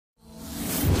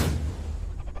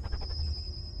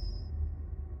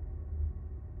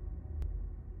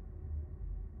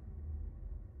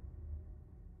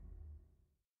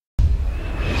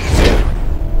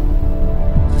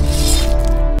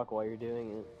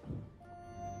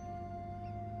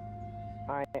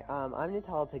Alright, I'm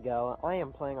Nutella to go. I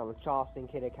am playing on the Charleston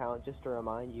Kid account, just to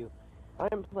remind you. I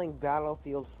am playing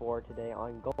Battlefield 4 today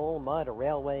on Goal Mud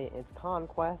Railway. It's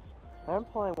Conquest. I'm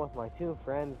playing with my two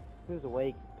friends. Who's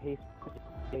awake? Pace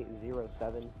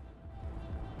 807.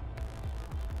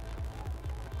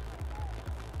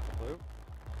 Hello?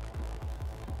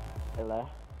 Hello.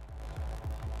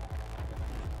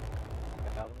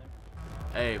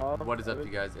 Hey, what is up,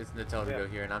 you guys? It's Nutella to go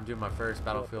here, and I'm doing my first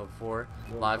Battlefield 4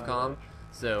 live com.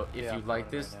 So if you like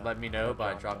this, let me know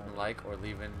by dropping a like or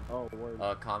leaving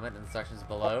a comment in the sections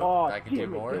below. I can do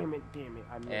more.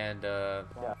 And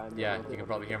yeah, you can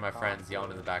probably hear my friends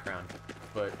yelling in the background.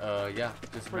 But yeah,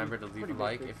 just remember to leave a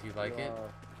like if you like it,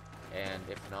 and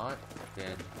if not,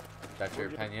 then that's your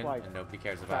opinion, and nobody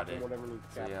cares about it.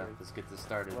 So yeah, let's get this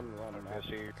started.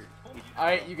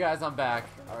 Alright, you guys, I'm back.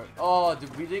 Oh,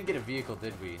 we didn't get a vehicle,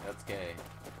 did we? That's gay.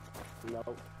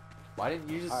 Nope. Why didn't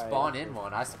you just spawn in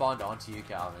one? I spawned onto you,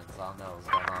 Calvin, so I don't know what's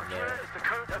going on there.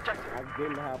 I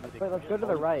didn't have it. Wait, let's go to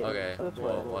the right. Okay,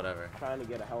 well, whatever. I'm trying to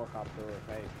get a helicopter with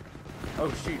me.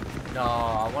 Oh, shoot. No,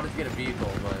 I wanted to get a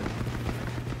vehicle, but...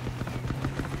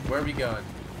 Where are we going?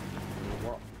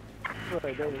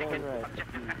 Right, there's one right.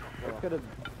 Let's go to...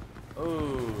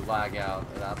 Ooh, lag out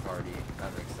at that party.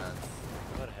 That makes sense.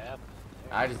 What happened?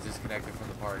 I just disconnected from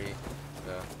the party,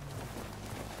 so...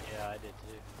 Yeah, I did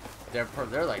too. There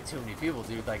are like too many people,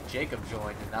 dude. Like Jacob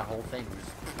joined, and that whole thing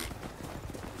just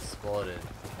exploded.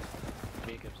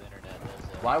 Jacob's internet does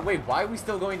that. Why are we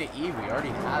still going to E? We already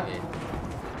have it.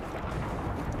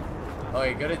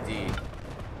 Okay, go to D.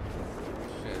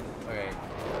 Shit. Okay.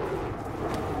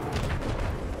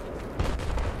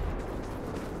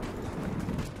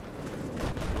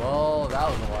 Well, that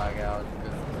was a lag out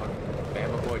because fucking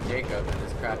Bama boy Jacob and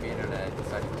his crappy internet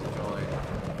decided to join.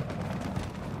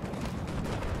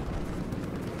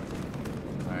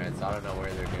 Alright, so I don't know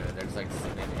where they're doing. They're just like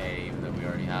sitting in A, even though we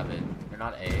already have it. They're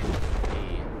not A, E.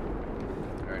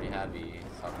 We already have E,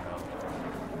 so I don't know.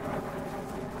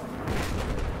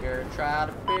 You're trying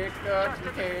to pick up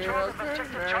some tails.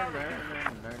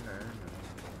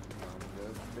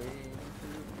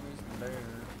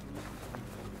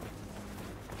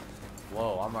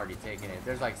 Whoa, I'm already taking it.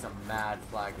 There's like some mad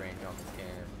flag range on this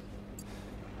game.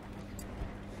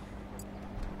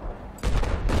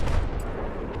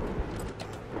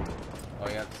 Oh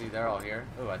yeah, see, they're all here.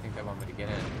 Oh, I think they want me to get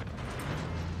in.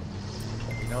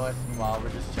 You know what? While we're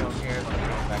just chilling here, let me go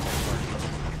back and work.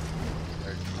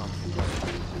 Or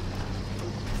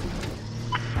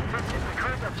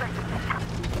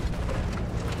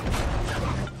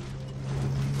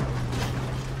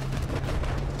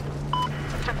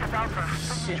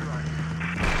shit.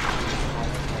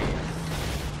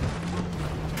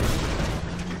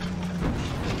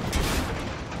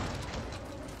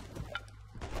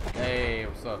 Hey,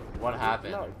 what's up? What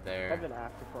happened there? I've been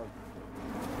after for...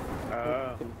 I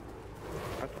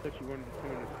thought you wanted to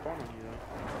come in and spawn on you, though.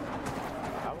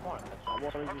 I wanted to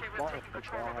spawn it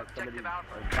because I'll have somebody back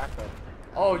up.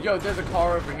 Oh, yo, there's a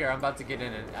car over here. I'm about to get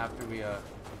in it after we,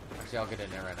 actually, I'll get in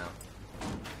there right now.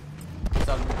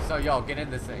 So y'all, get in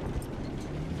this thing.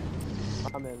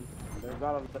 I'm in. There's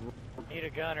not a... Need a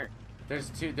gunner.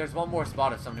 There's one more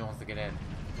spot if somebody wants to get in.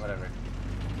 Whatever.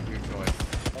 Your choice.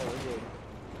 Oh, we're good.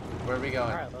 Where are we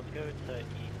going? Alright, let's go to E.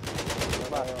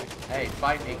 Hey,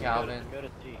 fight me, Calvin. Go to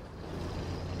D.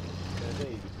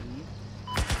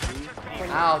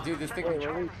 Ow, dude, this thing...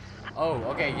 Wait, Oh,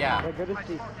 okay, yeah. go to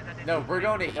C. No, we're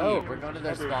going to E. We're going to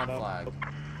their spawn flag.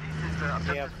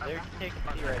 Yeah, they're taking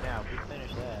D right now. We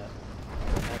finished that.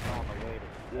 That's on the way to...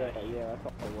 Yeah, that's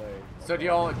on the way. So do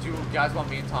you guys want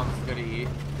me and Thomas to go to E?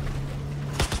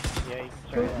 Yeah, you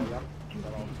can try that.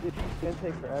 It's gonna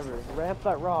take forever. Ramp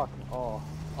that rock. Oh.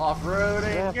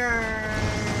 Off-roading!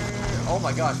 Oh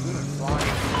my gosh, we went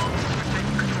flying.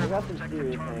 We got some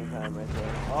serious hang time right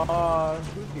there.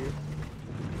 Who's here?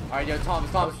 Alright, yo, Thomas,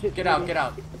 get out.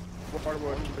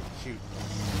 Shoot.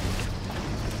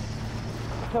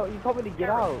 So, you told me to get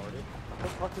out. What the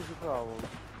fuck is your problem?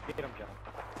 Get him, John.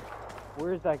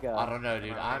 Where's that guy? I don't know,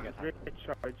 dude.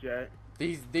 Charge at.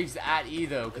 These at E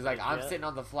though, cause like I'm sitting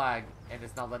on the flag and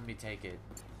it's not letting me take it.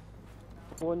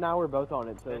 Well, now we're both on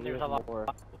it, so And there's there's a lot more.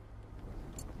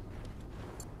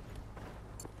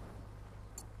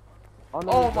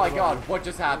 Oh my god, what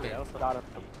just happened? Got him.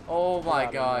 Oh my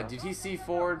god, did he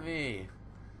C4'd me?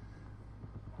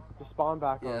 Just spawn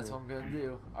back on Yeah, that's me. what I'm gonna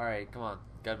do. Alright, come on.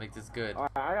 Gotta make this good.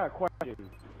 Alright, I got a question.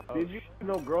 Did you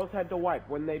know girls had to wipe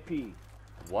when they pee?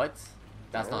 What?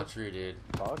 That's not true, dude.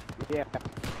 Fuck? Yeah.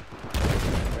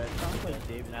 Sounds like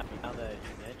Dave, now that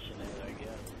you mention it, I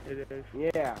guess. It is.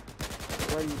 Yeah.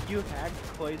 When you hacked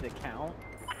Clay's account?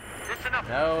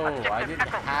 No, I didn't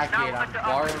hack it. I'm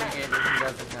borrowing it if he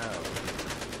doesn't know.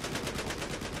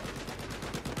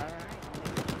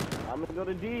 I'm gonna go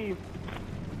to D.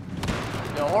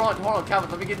 Yo, hold on, Calvin,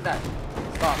 let me get in that.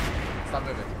 Stop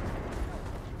moving.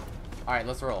 Alright,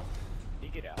 let's roll. You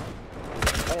get out.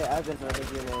 Hey, Evan, I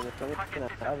think your name is something.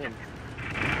 Evan.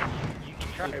 You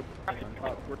can try.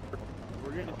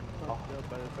 We're getting fucked up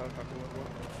by the South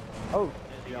Africa. Oh,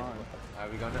 John. Are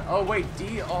we going to? Oh wait,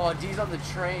 D. Oh, D's on the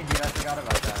train, dude. I forgot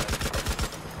about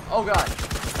that. Oh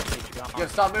god. Yo,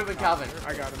 stop moving, Calvin.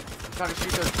 I got him. I'm trying to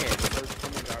shoot those kids.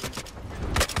 Someone got him.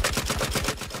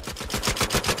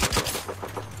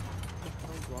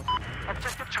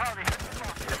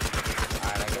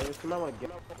 Alright, I got. smell like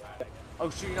Oh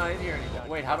shoot, you're not in here anymore.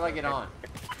 Wait, how do I get on?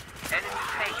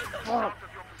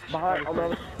 behind. Oh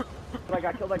no, I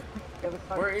got killed like the other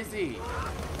time. Where is he?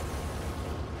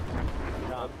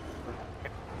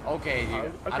 Okay, dude.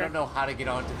 Okay. I don't know how to get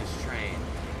onto this train.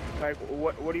 Like,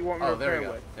 what do you want me Oh, to there we repair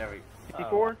go. with? There we go.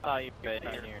 T4? Oh, you bet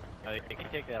in here. You can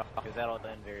take that off because that'll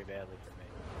end very badly for me.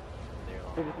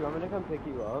 Dude, if you want me to come pick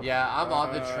you up? Yeah, I'm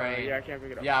on the train. Yeah, I can't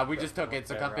pick it up. Yeah, we just took it,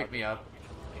 so come pick me up.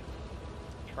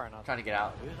 Try not Trying to get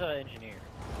out. Who's the engineer?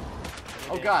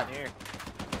 Oh god. Engineer.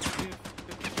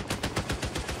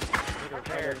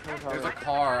 There's a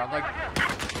car. I'm like,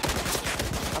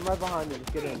 I'm right behind you.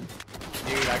 Just get in.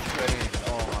 dude, I couldn't.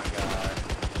 Oh my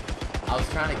god. I was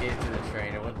trying to get into the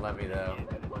train. It wouldn't let me though.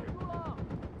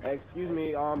 Excuse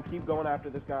me, keep going after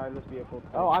this guy in this vehicle.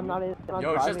 Oh, I'm not in. I'm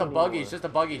Yo, it's just a driving buggy. anymore. It's just a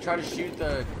buggy. Try to shoot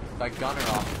the like gunner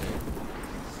off of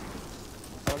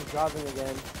it. I'm driving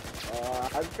again.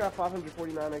 I just got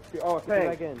 549 XP. Oh, Get thanks.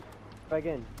 back in. Back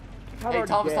in. Hey,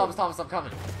 Thomas, I'm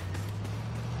coming.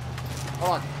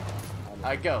 Hold on.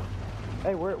 Alright, go.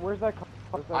 Hey, where's that car?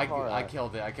 Where's that car I at?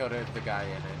 killed it. I killed it, the guy in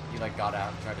it. He like got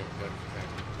out and tried to go to the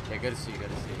train. Yeah, good to see you. Good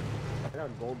to see you. I got a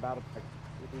gold battle pack.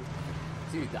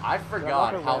 Dude, I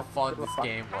forgot how fun this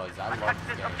game was. I love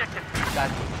this game.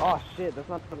 That, Oh shit, that's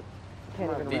not.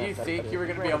 Can't even did you ramp that think shit. you were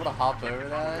gonna be able to hop over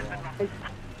that?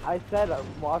 I said,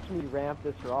 watch me ramp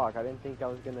this rock. I didn't think I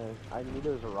was gonna. I knew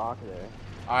there was a rock there.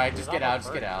 All right, just get out.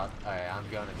 Just get out. All right, I'm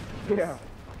going. Yeah.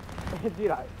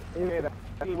 Dude,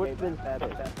 it would have been better.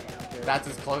 That's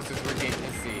as close as we're getting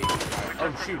to see. Right.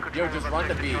 Oh shoot, yo, just run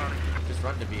to B. Just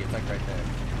run to B. It's like right there.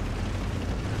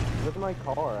 Where's my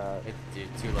car at? It's dude,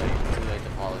 too late. Too late to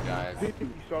apologize. You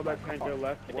saw that tank go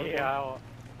left? Yeah,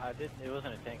 I didn't. It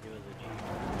wasn't a tank. It was a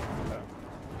Jeep.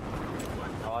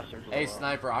 I watched it blow Hey up.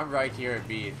 sniper, I'm right here at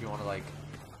B if you want to like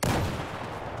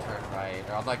turn right,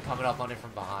 or I'm like coming up on it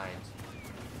from behind.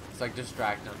 It's like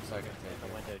distract them so I can The take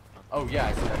it. window. Oh yeah,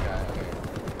 I see that guy. Okay.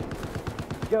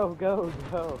 Go.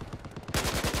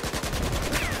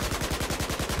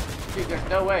 Dude, there's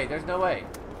no way. There's no way.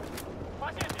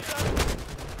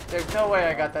 There's no way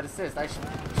I got that assist. I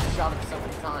shot him so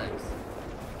many times.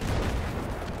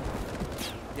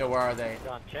 Yo, where are they?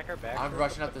 John, check her back. I'm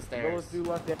rushing up the stairs. Those two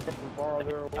left and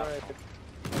farther away.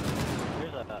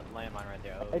 There's a landmine right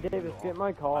there. Oh, Hey Davis, get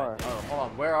my car. Oh, hold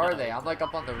on. Where are they? I'm like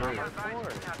up on the roof.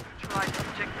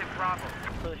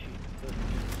 Push you.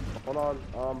 Hold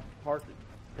on, Parker.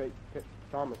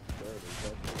 Thomas. There it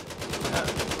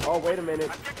is. Oh, wait a minute.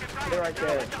 They're right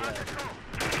there.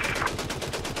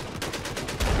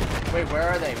 Wait, where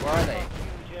are they? Where are they?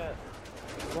 Yeah.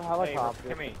 The Hey, helicopter.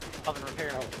 come here. Help and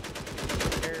repair.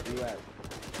 Repair. You at?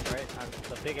 Right? I'm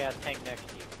the big ass tank next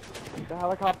to you. The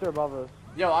helicopter above us.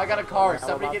 Yo, I got a car.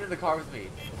 Somebody get in the car with me.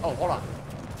 Oh, hold on.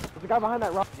 There's a guy behind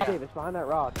that rock, Yeah. Davis. Behind that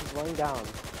rock. He's laying down.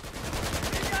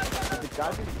 The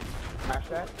guy just smash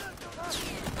that?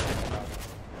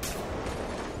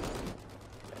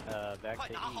 Back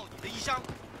to E.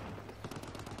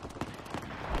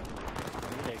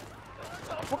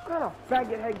 What kind of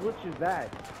faggot head glitch is that?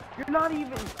 You're not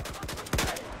even.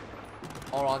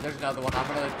 Hold on, there's another one. I'm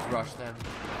gonna rush them.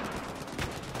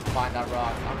 Find that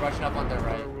rock. I'm rushing up on their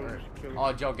right.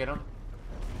 Oh, Joe, get him.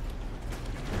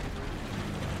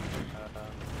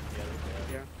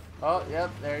 Yeah. Oh,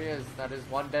 yep, there he is. That is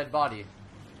one dead body.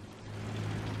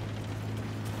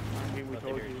 I mean, we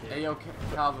told you. Hey, yo,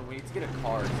 Calvin, we need to get a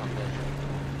car or something.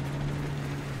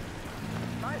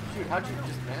 Shoot, how'd you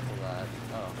dismantle that?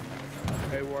 Oh.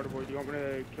 Hey, Waterboy, do you want me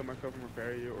to kill myself and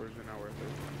repair you, or is it not worth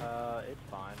it? It's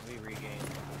fine. We regained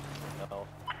health.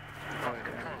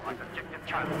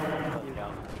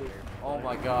 Oh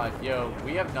my god, yo,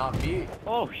 we have not, me,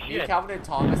 Oh me, shit! Calvin, and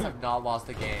Thomas have not lost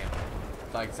a game,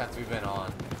 like, since we've been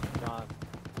on. John,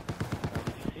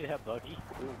 did you see that buggy?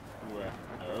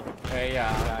 Hey, yeah,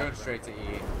 I'm going straight to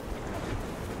E.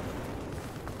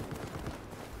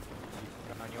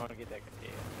 John, you want to get that?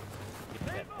 Yeah.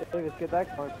 Davis, get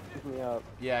that car. Pick me up.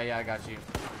 Yeah, I got you.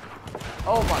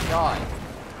 Oh my god.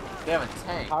 They have a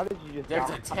tank. How did you just? There's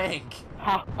a tank.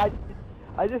 How?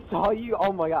 I just saw you.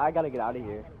 Oh my god, I gotta get out of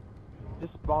here.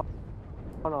 Just spawn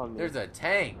on me. There's a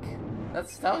tank. That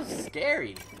was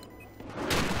scary.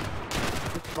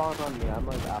 Just spawn on me. I'm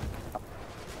like out.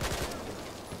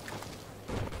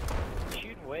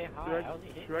 Shooting way high. How's he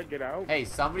hitting? Should I get out? Hey,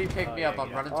 somebody pick me up. I'm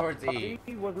yeah. running towards E.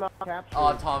 He was not captured.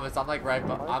 Oh, Thomas, I'm like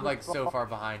I'm like so far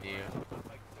behind you.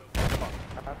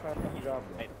 Good job,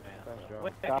 bro. Hey, man. Nice job.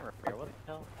 Wait, what the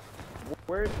hell?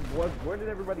 Where did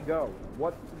everybody go?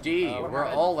 What? D. what We're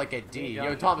happened? all like at D.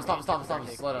 Yo, Thomas, slow down.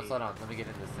 Take Slow D. down. Let me get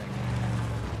in this thing.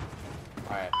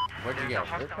 All right, where'd you go?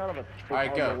 There's kind of a All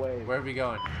right, on go. the way. Where are we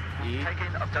going? E or D?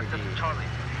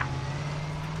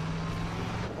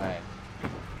 All right.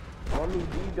 I mean, D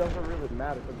doesn't really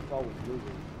matter because it's always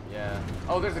losing. Yeah.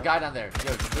 Oh, there's a guy down there.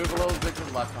 Yo, move a little bit to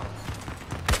the left, Thomas.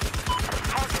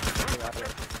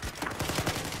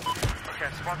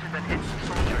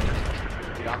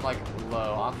 Dude, I'm like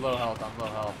low. I'm low health.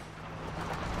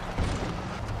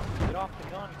 Get off the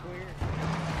gun, queer.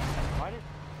 Why did it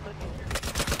click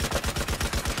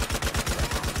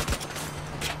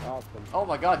Awesome. Oh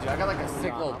my god, dude, I got like a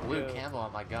sick Nah, little I'm blue good. camo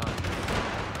on my gun.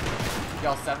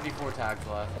 Y'all, 74 tags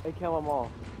left. Hey, kill them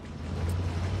all.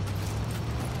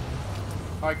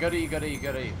 Alright, go to E.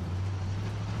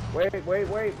 Wait.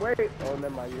 Oh, never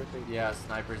mind. You're thinking. Yeah,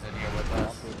 snipers in here with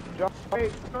us.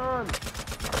 Wait, on.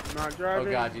 I'm not Oh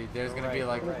driving. god, dude, there's gonna be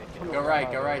like... right. Go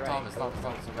right, Thomas, Thomas,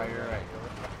 right.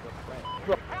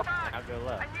 I'll go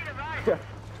left.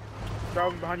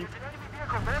 Driving behind you.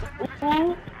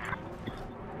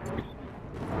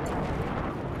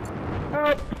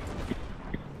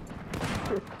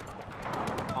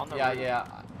 On the roof. Yeah.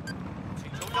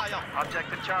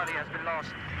 Objective Charlie has been lost.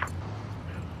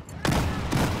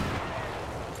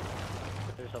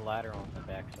 There's a ladder on the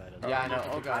backside of the Yeah, I know.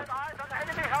 Oh god. Eyes on the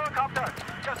enemy helicopter.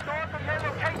 Just north of your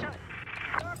location.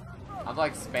 I'm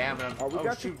like spamming them. Oh, we Oh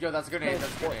got shoot, you. yo, that's a grenade,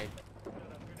 that's a grenade.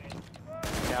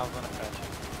 Cal's gonna fetch you.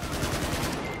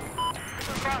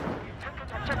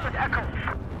 Objective Echo.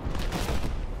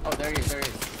 Oh, there he is.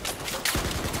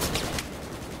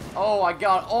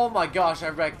 Oh my gosh, I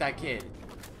wrecked that kid.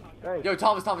 Thanks. Yo,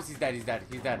 Thomas, he's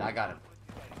dead. I got him.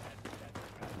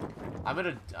 I'm in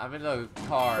a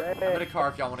car. I'm in a car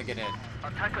if y'all want to get in.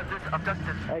 Attacker this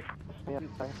objective. Hey, man,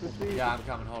 Yeah, I'm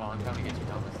coming. Hold on, I'm coming to get you,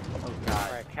 Thomas. Oh god.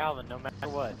 Alright, Calvin, no matter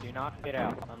what, do not get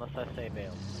out unless I say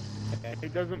bail. Okay?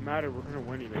 It doesn't matter. We're gonna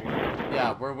win either way.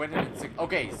 Yeah, we're winning in 6.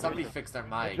 Okay, somebody fixed their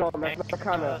mic. John, that's the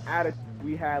kind of attitude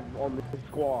we have on this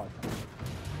squad.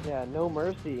 Yeah, no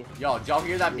mercy. Yo, did y'all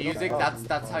hear that music?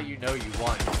 That's how you know you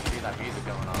won. You hear that music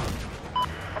going on.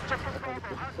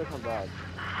 Click on dog.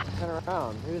 Turn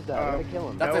around. Who's that? We're gonna kill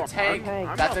him. That's No, a tank.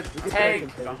 I'm That's a not-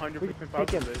 tank. 100%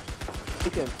 Take him. positive.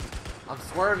 Take him. I'm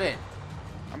swerving.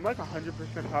 I'm like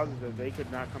 100% positive they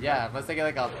could not come Yeah, back. unless they get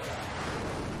like a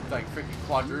freaking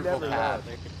quadruple never know. pad.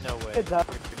 There's no way. It's up.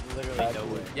 There's literally no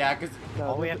way. Yeah, cause No,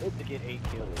 All we this- have to get 8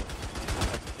 kills. That's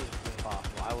physically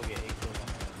impossible. I will get 8 kills on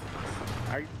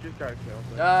that. I just got killed.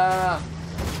 but-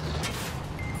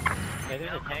 Hey,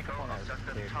 there's a tank up on that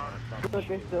stairs. Look,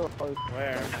 they still.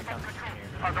 Where? I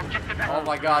come here. oh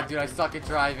my god, dude, I suck at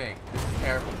driving. This is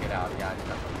terrible. Get out. Yeah, I did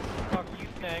that. Fuck you,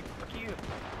 tank. Fuck you.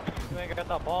 You ain't got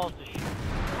the balls to shoot.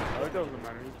 Oh, it doesn't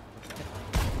matter.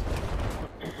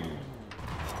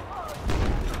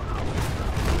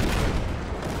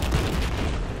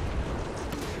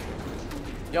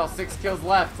 Yo, 6 kills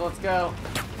left. Let's go.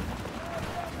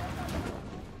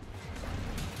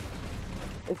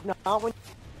 It's not when.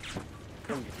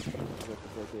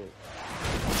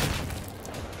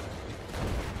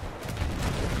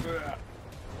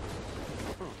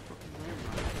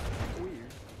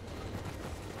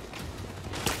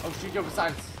 Oh, shoot, yo,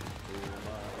 besides.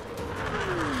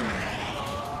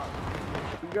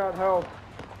 You got help.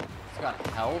 It's got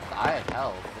health? I have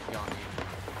health if y'all need.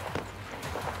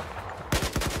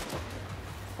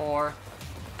 4.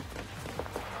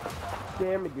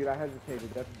 Damn it, dude. I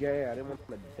hesitated. That's gay. I didn't want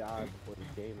them to die before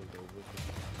the game was over.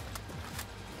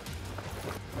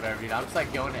 Whatever, dude. I'm just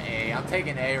like going to A. I'm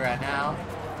taking A right now.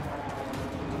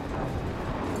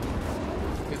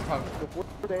 Kids probably... If we're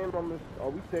staying on this, are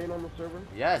we staying on the server?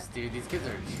 Yes, dude. These kids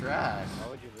are trash. Why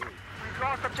would you leave? We've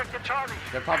lost objective Charlie.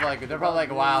 They're probably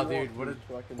like, wow, dude.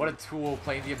 What a tool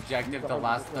playing the objective the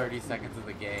last 30 seconds of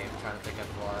the game, trying to take out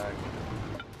the flag.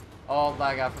 Oh,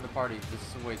 lag out from the party.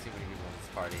 There's way too many people in this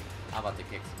party. I'm about to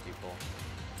kick some people.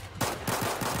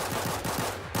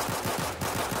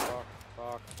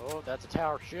 Fuck. Oh, that's a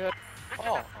tower. Shit.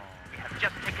 Oh. We have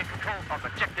just taken control of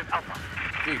objective Alpha.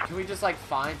 Dude, can we just like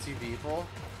find 2 people?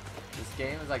 This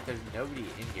game is like there's nobody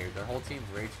in here. Their whole team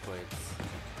rage quits.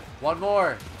 One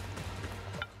more.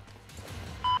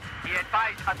 Be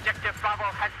advised, objective Bravo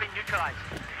has been neutralized.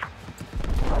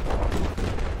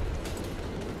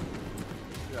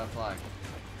 Shoot that flag.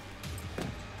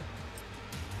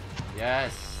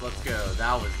 Yes, let's go.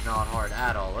 That was not hard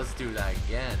at all. Let's do that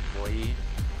again, boy.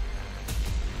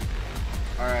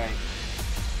 Alright.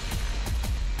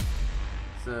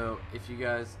 So, if you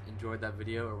guys enjoyed that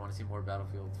video or want to see more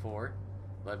Battlefield 4,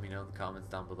 let me know in the comments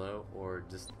down below, or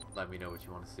just let me know what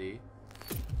you want to see.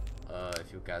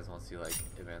 If you guys want to see, like,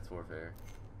 Advanced Warfare,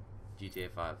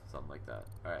 GTA 5, something like that.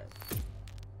 Alright.